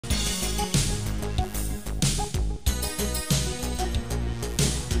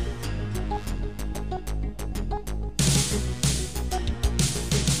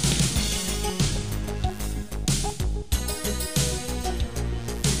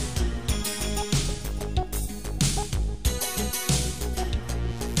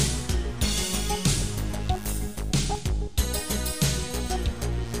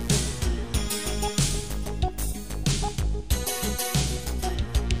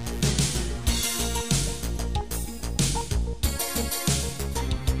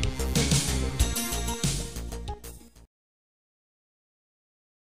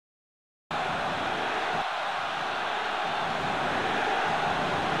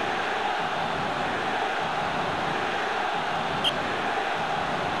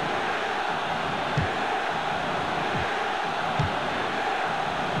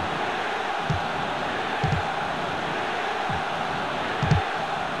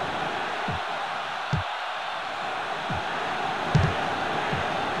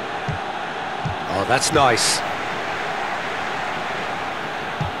That's nice.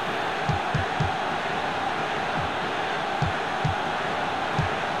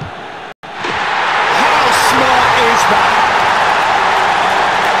 How smart is that?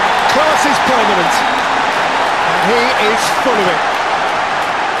 Class is permanent. And he is full of it.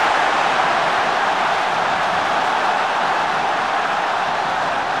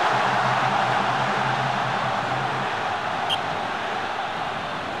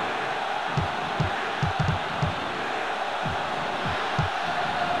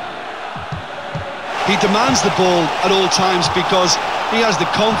 He demands the ball at all times because he has the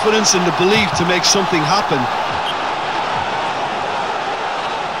confidence and the belief to make something happen.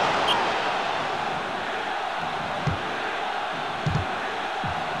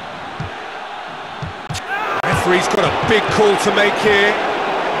 Referee's got a big call to make here.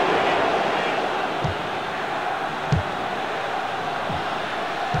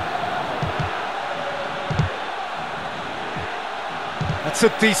 That's a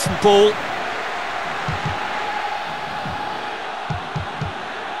decent ball.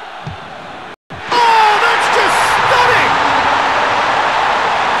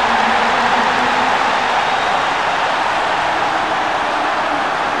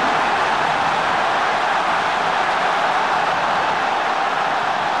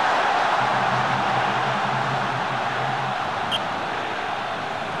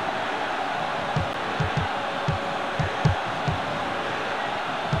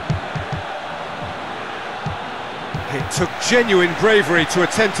 It took genuine bravery to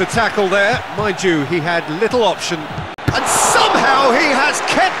attempt to tackle there. Mind you, he had little option. And somehow he has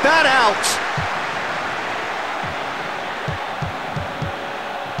kept that out!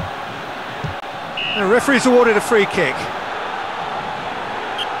 The referee's awarded a free kick.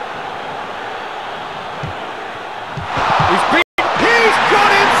 He's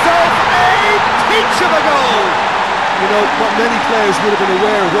got himself a peach of a goal! You know, not many players would have been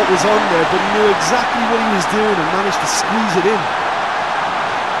aware of what was on there, but he knew exactly what he was doing and managed to squeeze it in.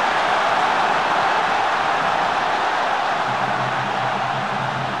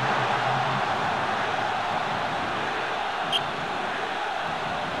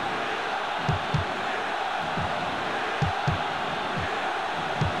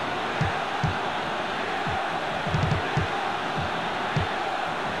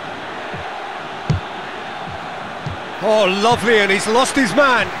 Oh, lovely, and he's lost his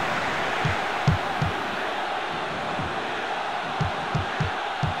man.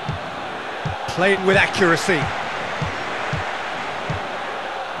 Playing with accuracy.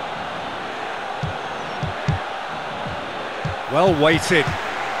 Well weighted.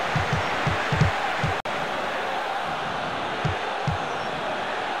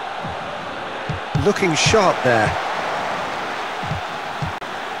 Looking sharp there.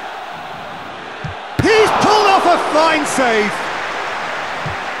 He's pulled off a fine save.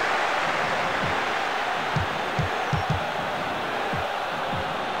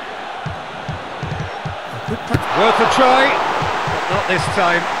 Worth a try, but not this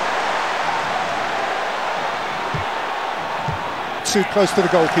time. Too close to the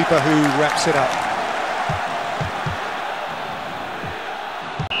goalkeeper, who wraps it up.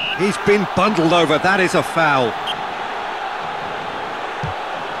 He's been bundled over, that is a foul.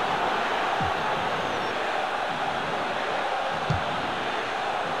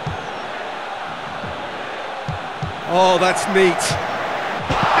 Oh, that's neat.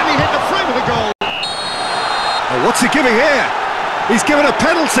 And he hit the frame of the goal. Oh, what's he giving here? He's given a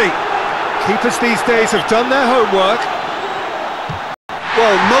penalty. Keepers these days have done their homework.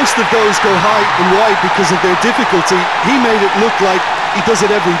 Well, most of those go high and wide because of their difficulty. He made it look like he does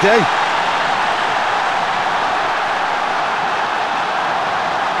it every day.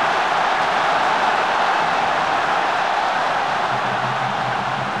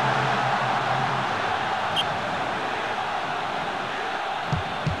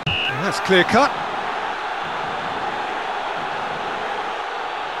 That's clear cut.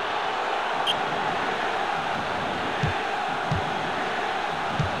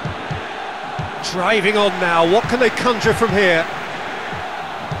 Driving on now, what can they conjure from here?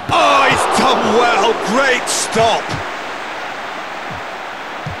 Oh, he's done well, great stop!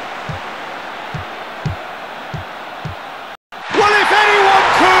 Well, if anyone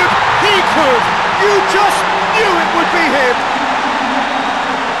could, he could! You just knew it would be him!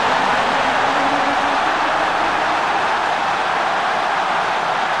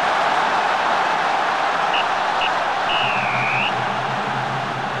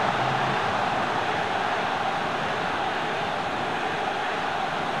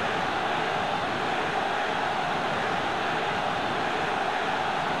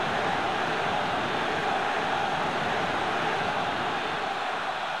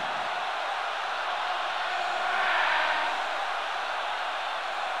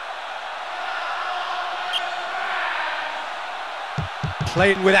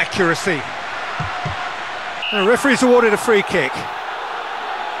 Playing with accuracy. The referee's awarded a free kick.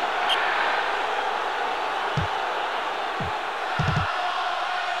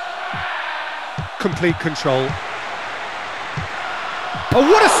 Complete control. Oh,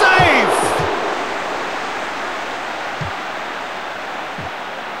 what a save!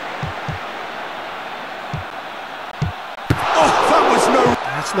 Oh, that was no...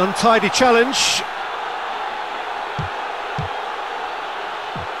 That's an untidy challenge.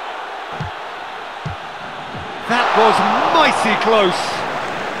 That was mighty close.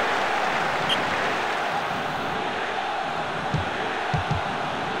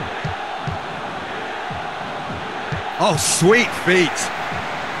 Oh, sweet feet.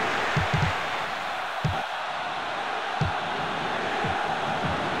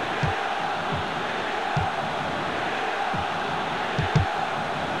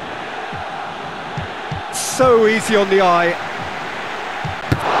 So easy on the eye.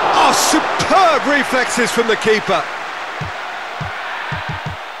 Oh, superb reflexes from the keeper.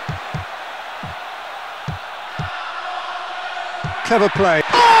 Clever play.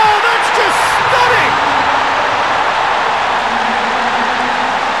 Oh, that's just stunning!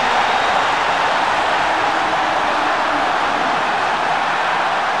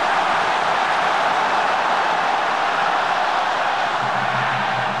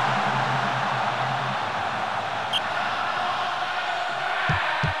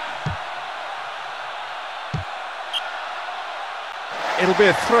 It'll be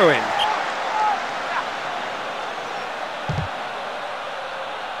a throw-in.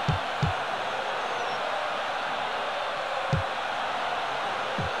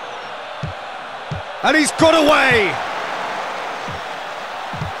 And he's got away!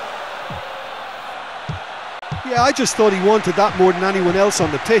 Yeah, I just thought he wanted that more than anyone else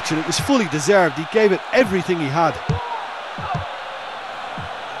on the pitch, and it was fully deserved. He gave it everything he had.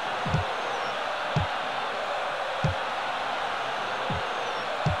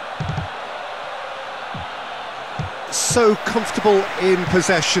 So comfortable in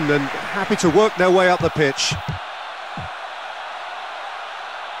possession and happy to work their way up the pitch.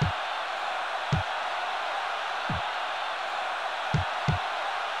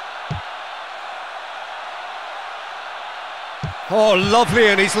 Oh, lovely,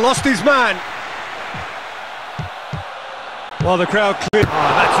 and he's lost his man. Well, the crowd cleared. Oh,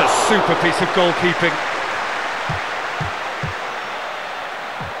 that's a super piece of goalkeeping.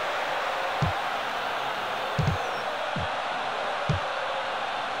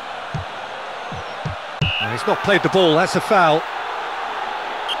 He's not played the ball, that's a foul.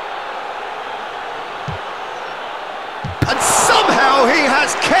 And somehow he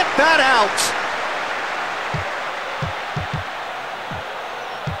has kept that out.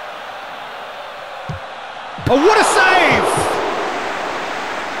 Oh, what a save!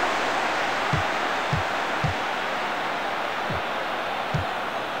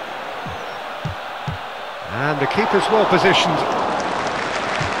 And the keeper's well positioned.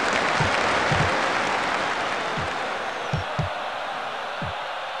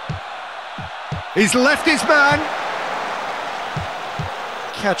 He's left his man.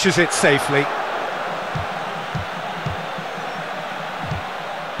 Catches it safely.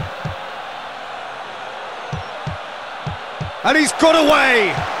 And he's got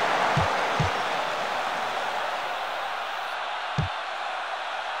away.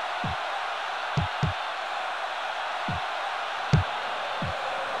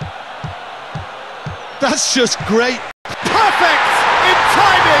 That's just great. Perfect in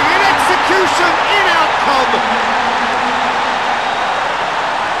timing, in execution, in outcome.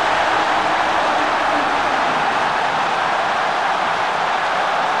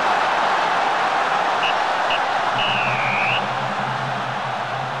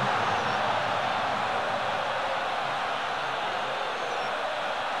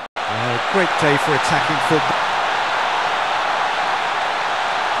 Great day for attacking football.